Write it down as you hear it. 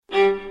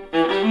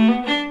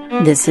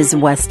This is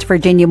West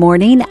Virginia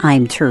Morning.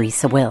 I'm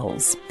Teresa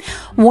Wills.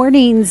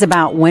 Warnings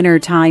about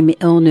wintertime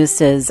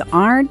illnesses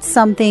aren't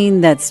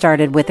something that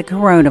started with the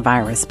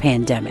coronavirus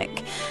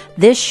pandemic.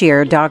 This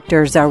year,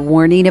 doctors are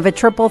warning of a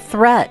triple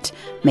threat,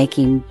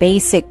 making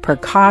basic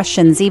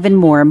precautions even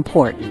more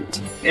important.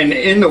 And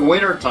in the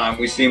wintertime,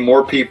 we see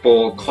more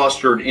people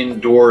clustered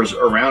indoors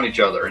around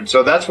each other. And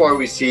so that's why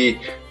we see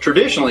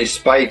traditionally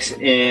spikes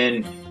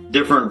in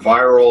different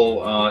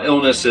viral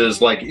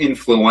illnesses like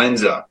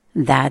influenza.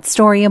 That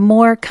story and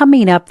more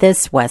coming up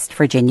this West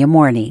Virginia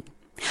Morning.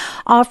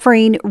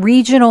 Offering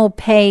regional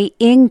pay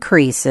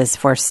increases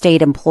for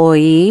state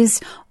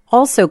employees,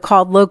 also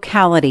called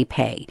locality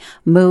pay,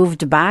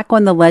 moved back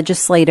on the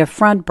legislative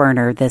front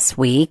burner this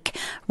week.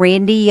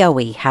 Randy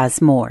Yohe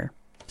has more.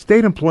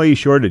 State employee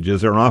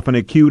shortages are often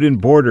acute in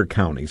border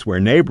counties where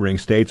neighboring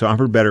states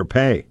offer better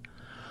pay.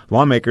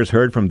 Lawmakers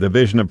heard from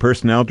Division of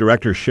Personnel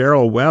Director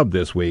Cheryl Webb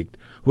this week,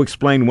 who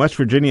explained West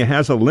Virginia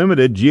has a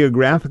limited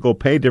geographical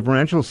pay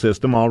differential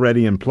system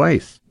already in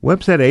place.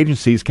 Webb said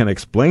agencies can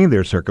explain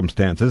their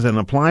circumstances and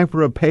apply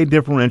for a pay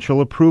differential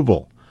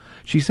approval.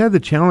 She said the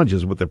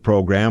challenges with the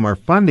program are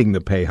funding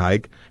the pay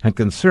hike and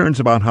concerns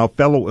about how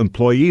fellow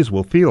employees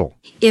will feel.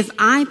 If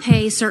I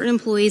pay certain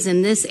employees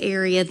in this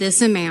area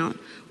this amount,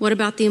 what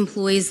about the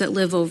employees that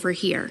live over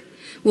here?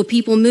 Will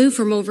people move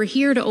from over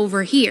here to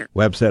over here?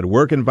 Webb said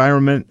work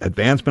environment,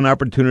 advancement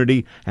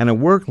opportunity, and a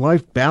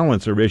work-life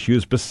balance are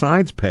issues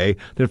besides pay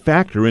that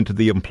factor into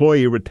the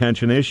employee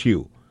retention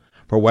issue.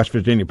 For West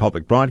Virginia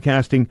Public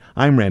Broadcasting,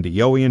 I'm Randy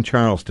Yohe in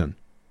Charleston.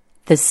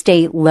 The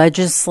state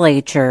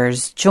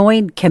legislature's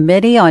Joint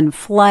Committee on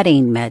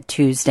Flooding met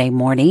Tuesday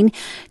morning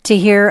to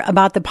hear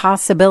about the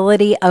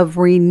possibility of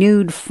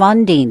renewed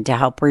funding to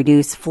help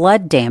reduce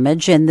flood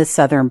damage in the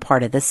southern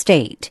part of the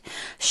state.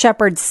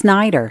 Shepard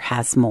Snyder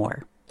has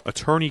more.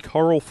 Attorney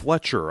Carl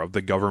Fletcher of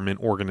the Government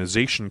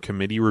Organization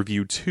Committee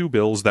reviewed two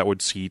bills that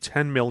would see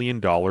 $10 million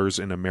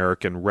in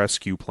American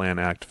Rescue Plan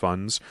Act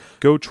funds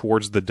go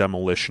towards the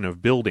demolition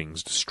of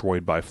buildings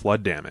destroyed by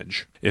flood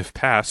damage. If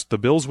passed, the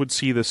bills would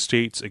see the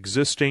state's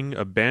existing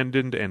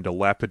abandoned and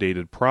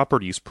dilapidated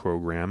properties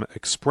program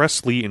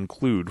expressly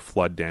include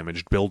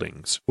flood-damaged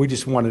buildings. We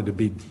just wanted to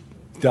be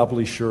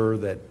doubly sure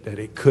that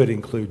it could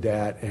include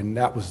that, and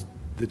that was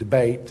the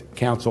debate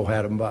council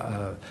had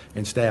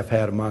and staff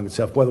had among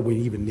itself, whether we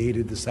even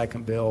needed the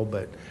second bill,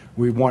 but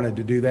we wanted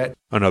to do that.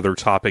 Another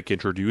topic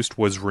introduced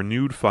was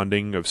renewed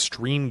funding of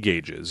stream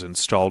gauges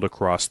installed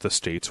across the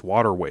state's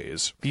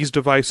waterways. These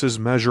devices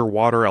measure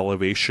water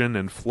elevation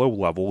and flow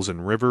levels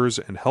in rivers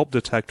and help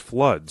detect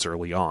floods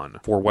early on.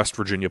 For West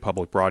Virginia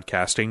Public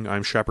Broadcasting,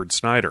 I'm Shepard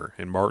Snyder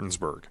in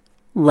Martinsburg.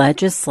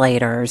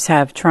 Legislators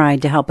have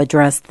tried to help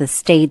address the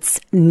state's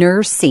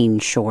nursing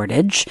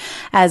shortage.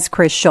 As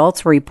Chris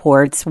Schultz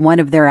reports, one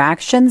of their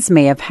actions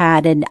may have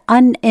had an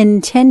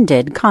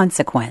unintended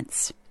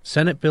consequence.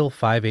 Senate Bill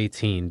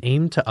 518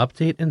 aimed to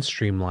update and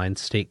streamline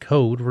state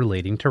code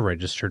relating to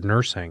registered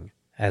nursing.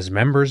 As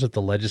members of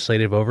the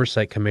Legislative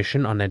Oversight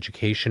Commission on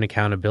Education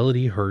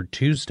Accountability heard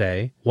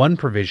Tuesday, one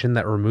provision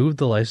that removed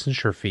the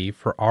licensure fee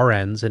for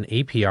RNs and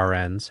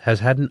APRNs has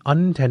had an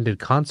unintended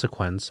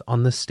consequence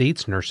on the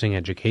state's nursing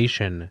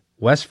education.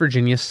 West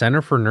Virginia Center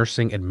for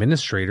Nursing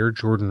Administrator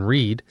Jordan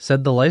Reed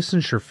said the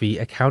licensure fee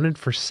accounted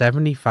for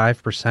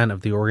 75% of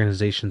the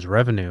organization's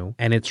revenue,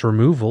 and its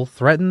removal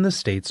threatened the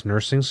state's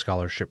nursing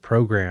scholarship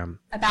program.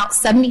 About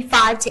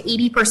 75 to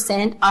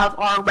 80% of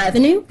our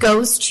revenue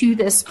goes to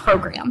this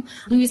program.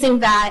 Losing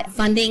that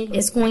funding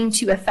is going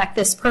to affect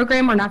this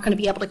program. We're not going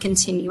to be able to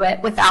continue it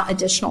without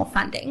additional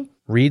funding.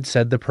 Reed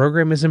said the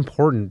program is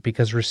important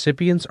because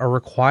recipients are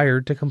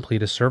required to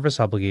complete a service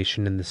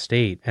obligation in the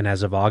state, and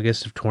as of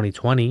August of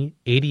 2020,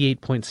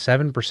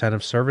 88.7%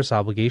 of service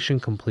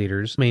obligation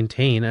completers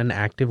maintain an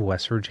active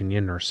West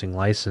Virginia nursing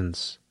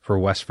license. For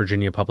West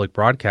Virginia Public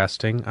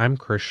Broadcasting, I'm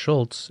Chris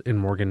Schultz in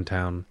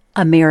Morgantown.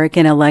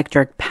 American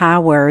Electric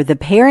Power, the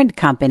parent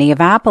company of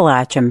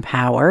Appalachian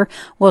Power,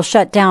 will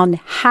shut down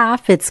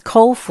half its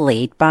coal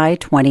fleet by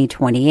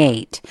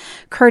 2028.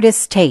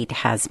 Curtis Tate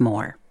has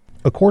more.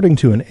 According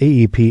to an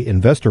AEP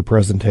investor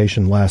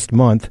presentation last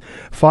month,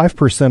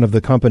 5% of the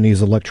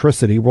company's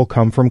electricity will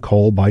come from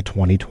coal by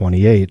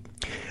 2028.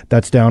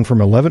 That's down from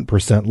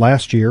 11%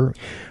 last year.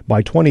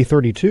 By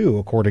 2032,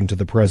 according to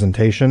the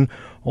presentation,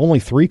 only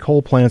 3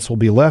 coal plants will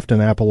be left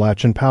in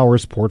Appalachian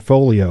Power's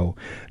portfolio: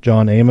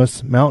 John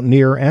Amos,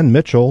 Mountaineer, and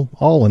Mitchell,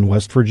 all in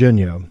West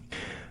Virginia.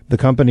 The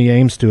company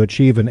aims to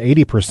achieve an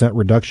 80%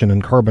 reduction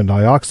in carbon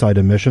dioxide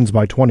emissions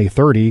by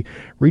 2030,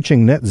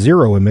 reaching net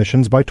zero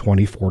emissions by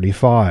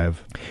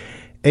 2045.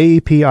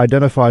 AEP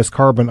identifies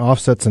carbon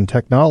offsets and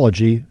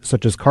technology,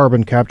 such as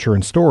carbon capture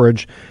and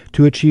storage,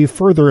 to achieve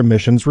further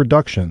emissions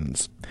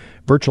reductions.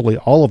 Virtually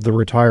all of the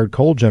retired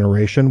coal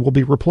generation will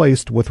be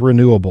replaced with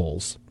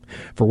renewables.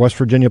 For West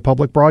Virginia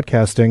Public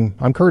Broadcasting,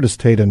 I'm Curtis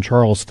Tate in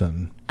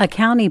Charleston. A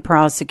county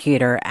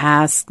prosecutor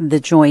asked the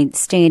Joint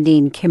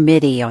Standing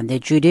Committee on the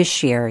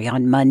Judiciary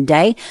on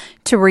Monday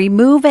to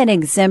remove an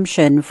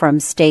exemption from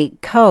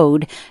state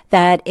code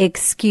that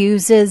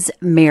excuses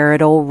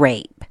marital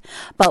rape.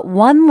 But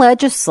one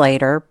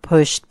legislator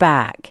pushed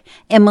back.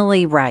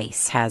 Emily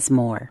Rice has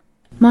more.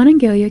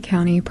 Monongalia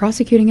County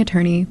Prosecuting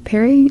Attorney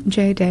Perry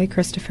J. Day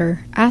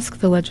Christopher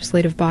asked the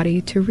legislative body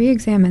to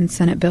re-examine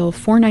Senate Bill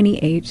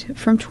 498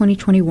 from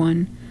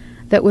 2021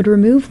 that would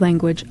remove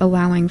language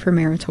allowing for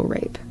marital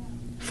rape.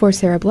 For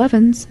Sarah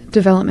Blevins,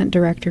 Development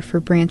Director for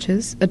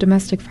Branches, a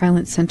domestic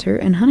violence center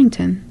in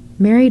Huntington,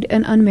 married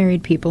and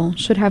unmarried people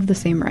should have the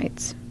same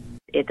rights.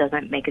 It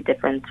doesn't make a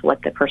difference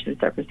what the person's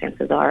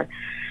circumstances are.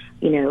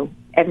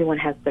 Everyone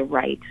has the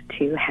right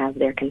to have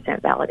their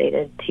consent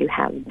validated, to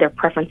have their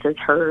preferences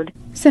heard.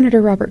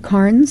 Senator Robert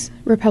Carnes,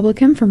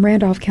 Republican from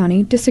Randolph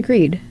County,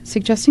 disagreed,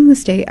 suggesting the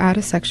state add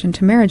a section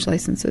to marriage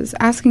licenses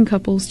asking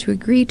couples to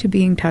agree to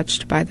being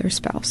touched by their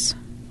spouse.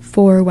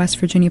 For West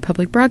Virginia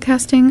Public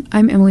Broadcasting,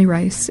 I'm Emily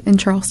Rice in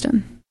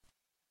Charleston.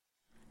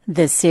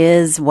 This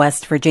is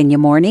West Virginia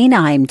Morning.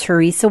 I'm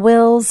Teresa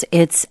Wills.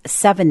 It's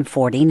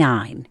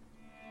 7:49.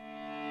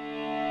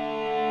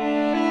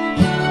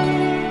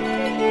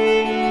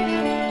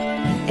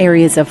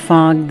 Areas of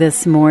fog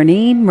this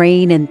morning,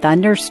 rain and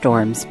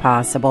thunderstorms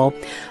possible.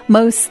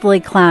 Mostly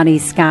cloudy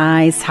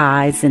skies,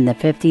 highs in the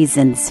 50s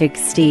and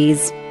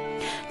 60s.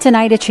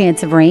 Tonight, a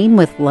chance of rain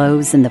with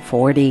lows in the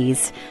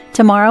 40s.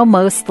 Tomorrow,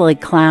 mostly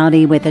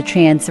cloudy with a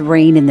chance of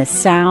rain in the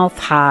south,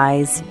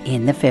 highs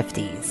in the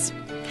 50s.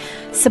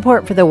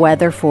 Support for the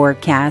weather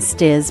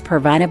forecast is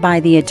provided by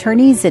the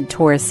attorneys at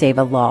Torah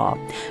Seva Law,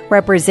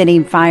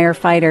 representing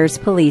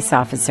firefighters, police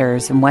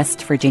officers, and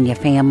West Virginia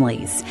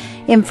families.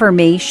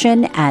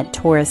 Information at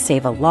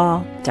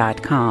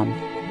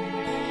torahsevalaw.com.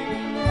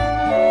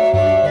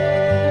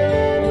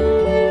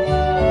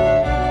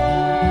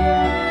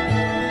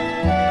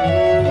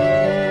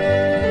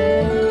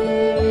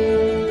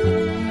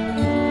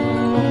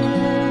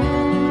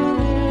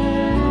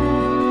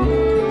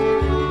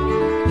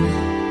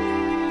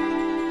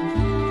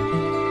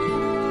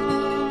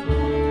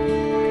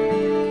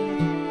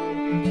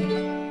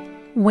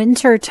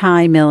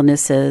 Wintertime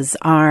illnesses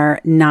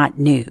are not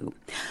new,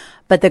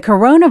 but the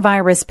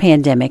coronavirus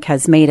pandemic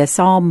has made us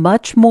all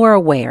much more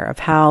aware of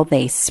how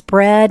they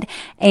spread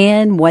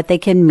and what they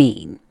can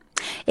mean.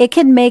 It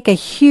can make a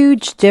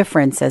huge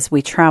difference as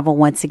we travel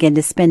once again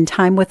to spend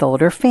time with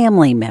older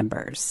family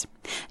members.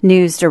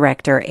 News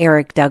Director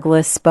Eric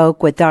Douglas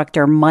spoke with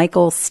Dr.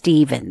 Michael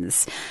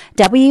Stevens,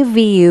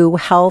 WVU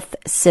Health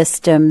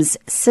System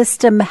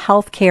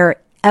Healthcare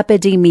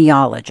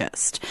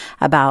epidemiologist,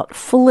 about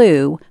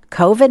flu,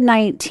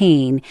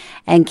 COVID-19,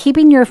 and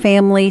keeping your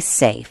family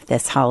safe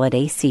this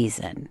holiday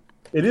season.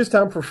 It is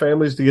time for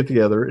families to get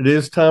together. It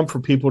is time for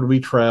people to be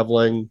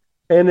traveling.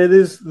 And it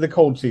is the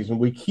cold season.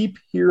 We keep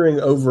hearing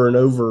over and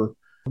over,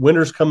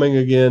 winter's coming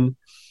again,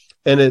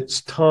 and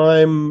it's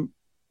time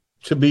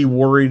to be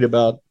worried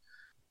about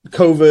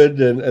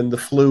COVID and the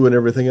flu and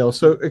everything else.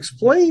 So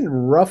explain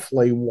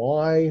roughly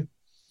why,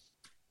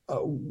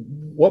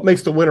 what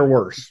makes the winter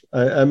worse?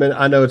 I mean,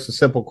 I know it's a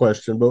simple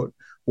question, but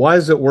why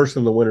is it worse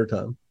in the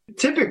wintertime?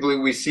 Typically,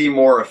 we see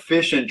more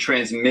efficient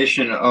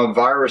transmission of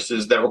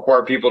viruses that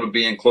require people to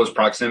be in close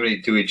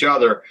proximity to each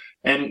other.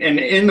 And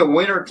in the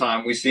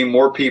wintertime, we see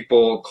more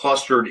people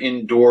clustered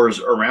indoors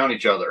around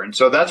each other. And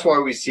so that's why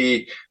we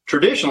see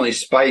traditionally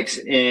spikes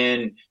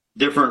in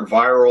different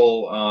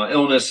viral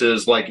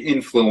illnesses like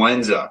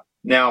influenza.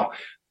 Now,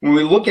 when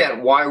we look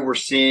at why we're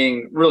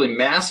seeing really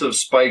massive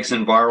spikes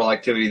in viral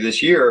activity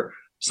this year,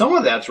 some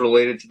of that's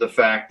related to the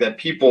fact that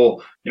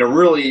people,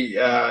 really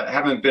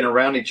haven't been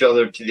around each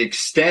other to the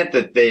extent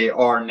that they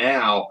are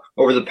now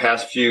over the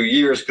past few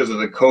years because of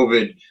the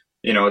COVID,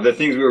 the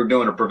things we were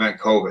doing to prevent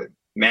COVID,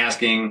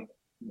 masking,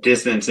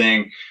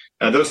 distancing,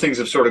 those things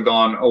have sort of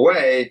gone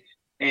away.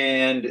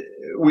 And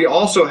we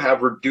also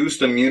have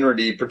reduced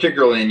immunity,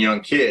 particularly in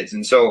young kids.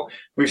 And so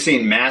we've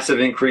seen massive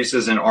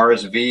increases in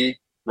RSV.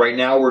 Right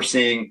now, we're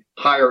seeing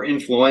higher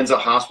influenza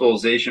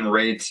hospitalization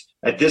rates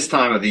at this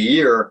time of the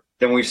year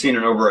than we've seen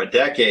in over a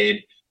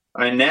decade.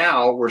 And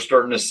now we're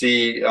starting to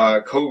see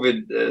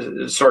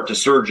COVID start to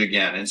surge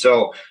again. And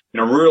so,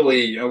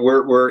 really,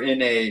 we're in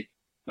a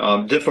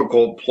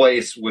difficult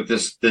place with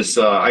this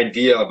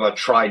idea of a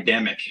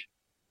tridemic.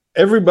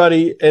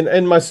 Everybody,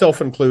 and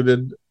myself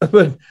included,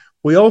 but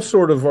we all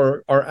sort of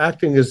are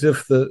acting as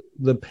if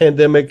the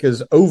pandemic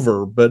is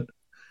over. But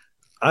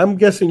I'm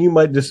guessing you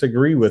might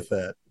disagree with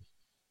that.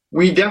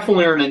 We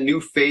definitely are in a new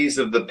phase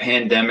of the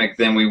pandemic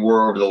than we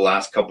were over the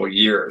last couple of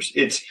years.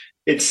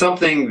 It's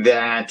something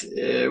that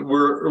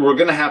we're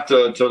going to have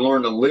to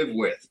learn to live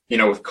with,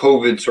 with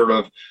COVID sort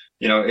of,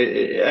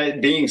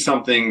 it being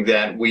something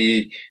that's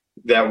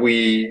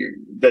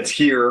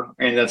here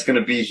and that's going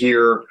to be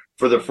here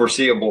for the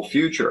foreseeable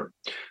future.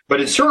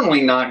 But it's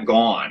certainly not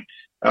gone.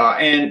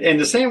 And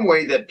the same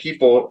way that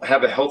people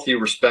have a healthy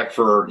respect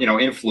for,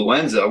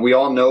 influenza, we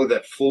all know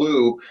that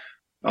flu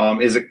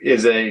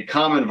is a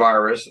common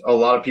virus. A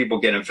lot of people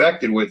get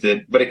infected with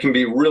it, but it can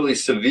be really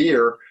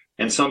severe.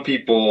 And some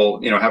people,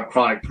 have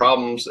chronic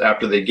problems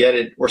after they get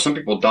it, or some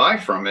people die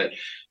from it.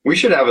 We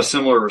should have a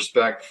similar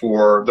respect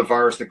for the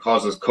virus that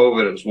causes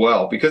COVID as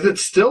well, because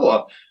it's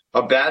still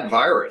a bad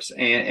virus,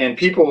 and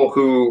people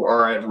who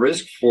are at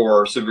risk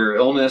for severe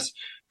illness,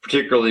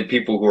 particularly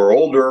people who are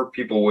older,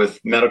 people with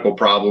medical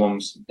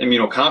problems,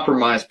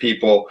 immunocompromised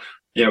people,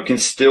 can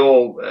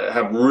still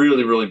have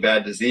really, really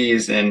bad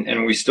disease,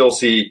 and we still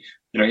see,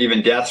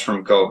 even deaths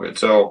from COVID.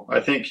 So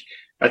I think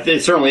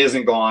it certainly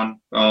isn't gone.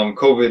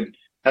 COVID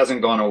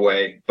hasn't gone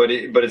away, but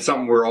it's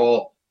something we're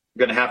all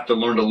going to have to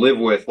learn to live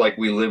with, like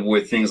we live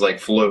with things like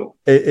flu.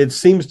 It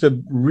seems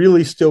to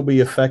really still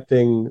be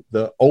affecting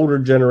the older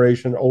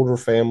generation, older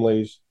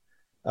families.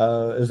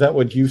 Is that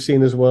what you've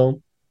seen as well?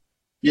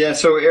 Yeah.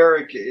 So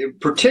Eric,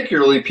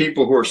 particularly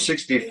people who are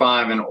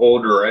 65 and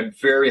older are at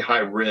very high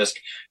risk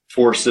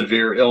for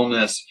severe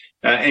illness.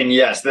 And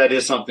yes, that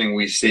is something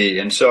we see.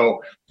 And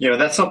so,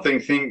 that's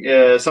something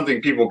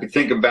people could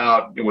think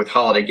about with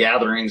holiday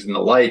gatherings and the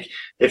like.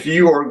 If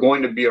you are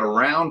going to be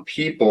around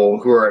people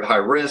who are at high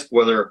risk,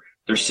 whether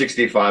they're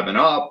 65 and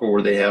up,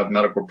 or they have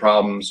medical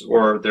problems,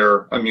 or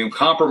they're immune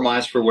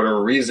compromised for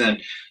whatever reason,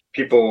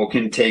 people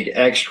can take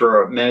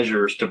extra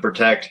measures to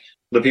protect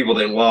the people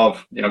they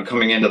love,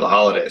 coming into the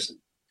holidays.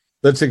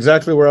 That's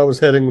exactly where I was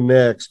heading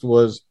next.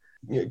 Was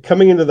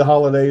coming into the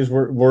holidays,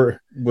 we're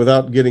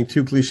without getting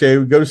too cliche,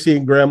 we go to see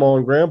grandma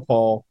and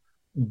grandpa,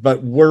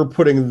 but we're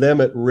putting them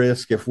at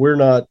risk if we're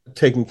not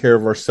taking care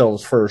of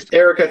ourselves first.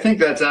 Eric, I think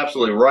that's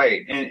absolutely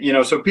right.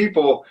 And, so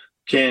people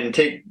can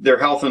take their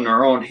health in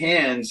their own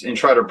hands and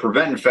try to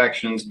prevent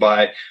infections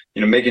by,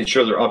 making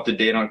sure they're up to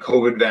date on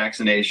COVID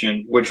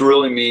vaccination, which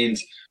really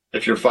means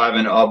if you're 5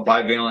 and up,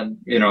 bivalent,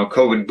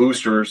 COVID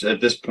boosters at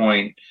this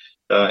point.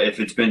 If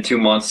it's been 2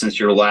 months since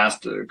your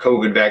last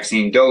COVID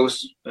vaccine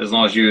dose, as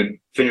long as you had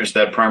finished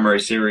that primary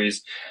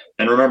series.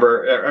 And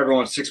remember,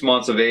 everyone 6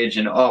 months of age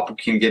and up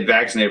can get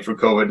vaccinated for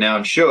COVID now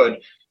and should.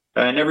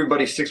 And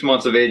everybody 6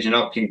 months of age and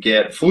up can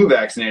get flu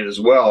vaccinated as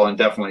well and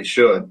definitely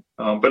should.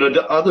 But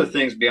other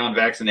things beyond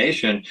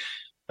vaccination,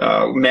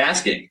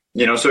 masking.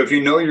 So if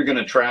you're going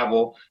to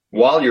travel,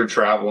 while you're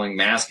traveling,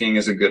 masking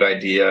is a good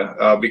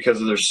idea because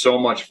there's so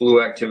much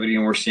flu activity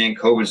and we're seeing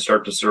COVID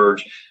start to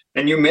surge.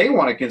 And you may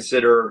want to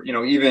consider,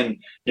 even,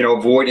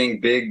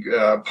 avoiding big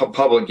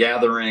public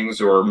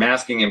gatherings or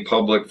masking in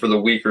public for the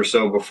week or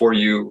so before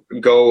you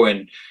go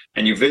and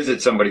you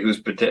visit somebody who's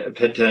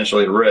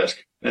potentially at risk.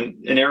 And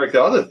Eric,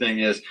 the other thing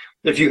is,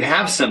 if you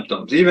have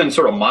symptoms, even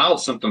sort of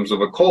mild symptoms of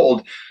a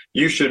cold,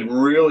 you should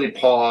really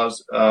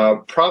pause,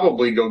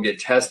 probably go get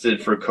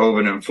tested for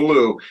COVID and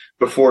flu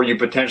before you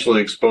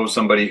potentially expose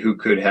somebody who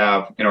could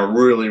have,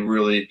 really,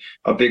 really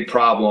a big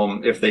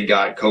problem if they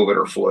got COVID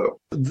or flu.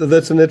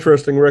 That's an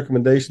interesting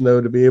recommendation,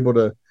 though, to be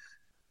able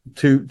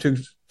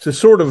to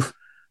sort of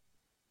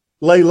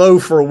lay low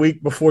for a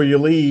week before you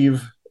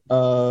leave,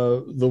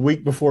 the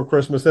week before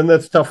Christmas. And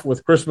that's tough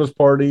with Christmas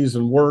parties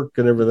and work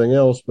and everything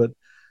else, but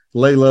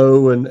lay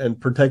low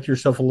and protect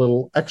yourself a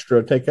little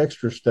extra, take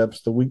extra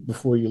steps the week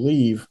before you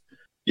leave.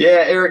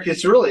 Yeah, Eric,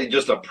 it's really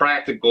just a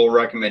practical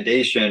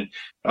recommendation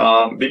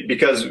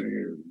because,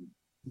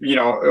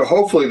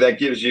 hopefully that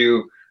gives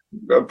you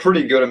a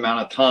pretty good amount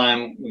of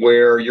time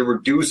where you're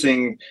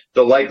reducing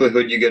the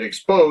likelihood you get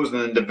exposed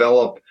and then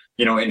develop,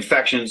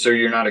 infection so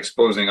you're not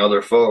exposing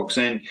other folks.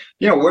 And,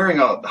 wearing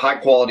a high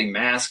quality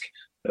mask,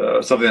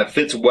 something that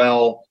fits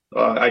well,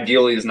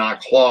 ideally is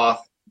not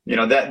cloth.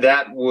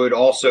 That would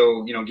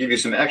also, give you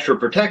some extra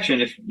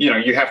protection if,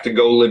 you have to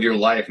go live your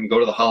life and go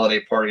to the holiday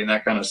party and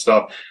that kind of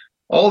stuff.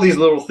 All these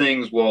little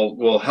things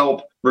will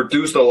help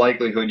reduce the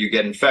likelihood you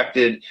get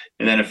infected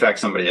and then infect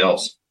somebody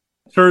else.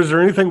 Sir, is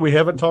there anything we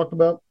haven't talked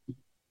about?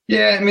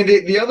 Yeah,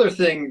 the other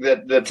thing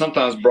that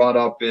sometimes brought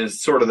up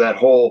is sort of that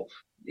whole,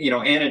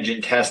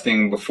 antigen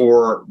testing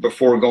before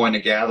going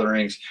to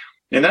gatherings.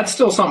 And that's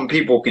still something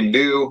people can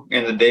do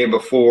in the day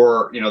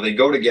before, they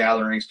go to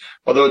gatherings,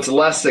 although it's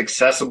less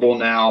accessible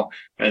now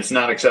and it's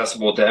not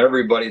accessible to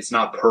everybody. It's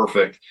not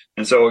perfect.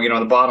 And so,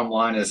 the bottom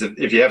line is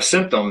if you have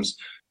symptoms,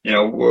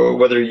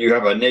 whether you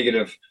have a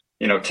negative,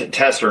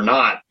 test or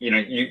not,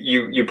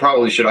 you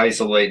probably should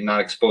isolate and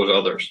not expose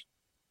others.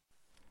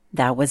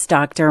 That was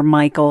Dr.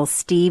 Michael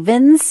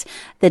Stevens,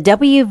 the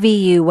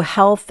WVU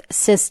Health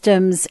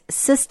Systems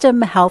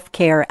System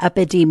Healthcare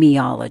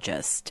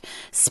Epidemiologist,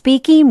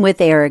 speaking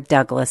with Eric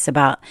Douglas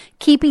about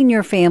keeping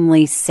your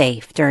family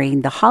safe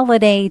during the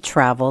holiday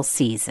travel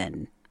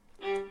season.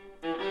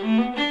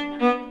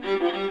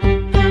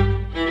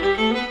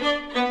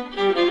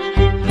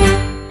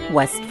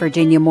 West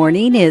Virginia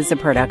Morning is a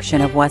production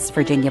of West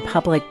Virginia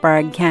Public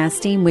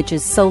Broadcasting, which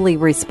is solely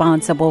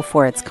responsible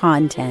for its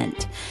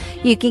content.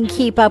 You can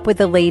keep up with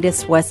the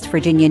latest West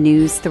Virginia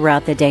news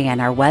throughout the day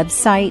on our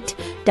website,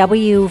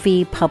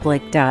 wvpublic.org.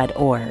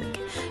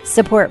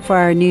 Support for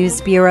our news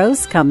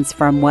bureaus comes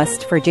from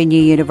West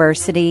Virginia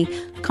University,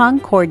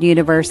 Concord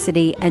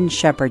University, and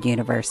Shepherd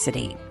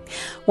University.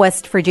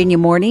 West Virginia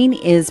Morning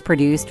is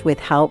produced with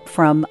help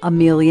from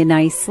Amelia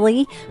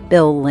Nicely,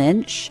 Bill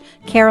Lynch,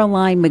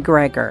 Caroline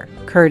McGregor,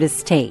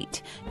 Curtis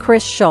Tate,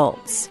 Chris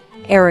Schultz,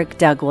 Eric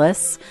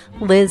Douglas,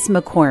 Liz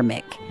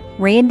McCormick,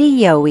 Randy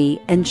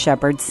Yohe, and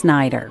Shepard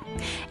Snyder.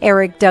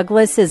 Eric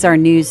Douglas is our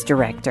news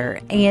director,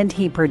 and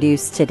he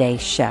produced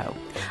today's show.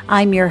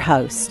 I'm your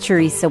host,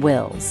 Teresa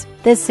Wills.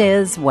 This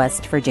is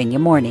West Virginia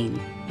Morning.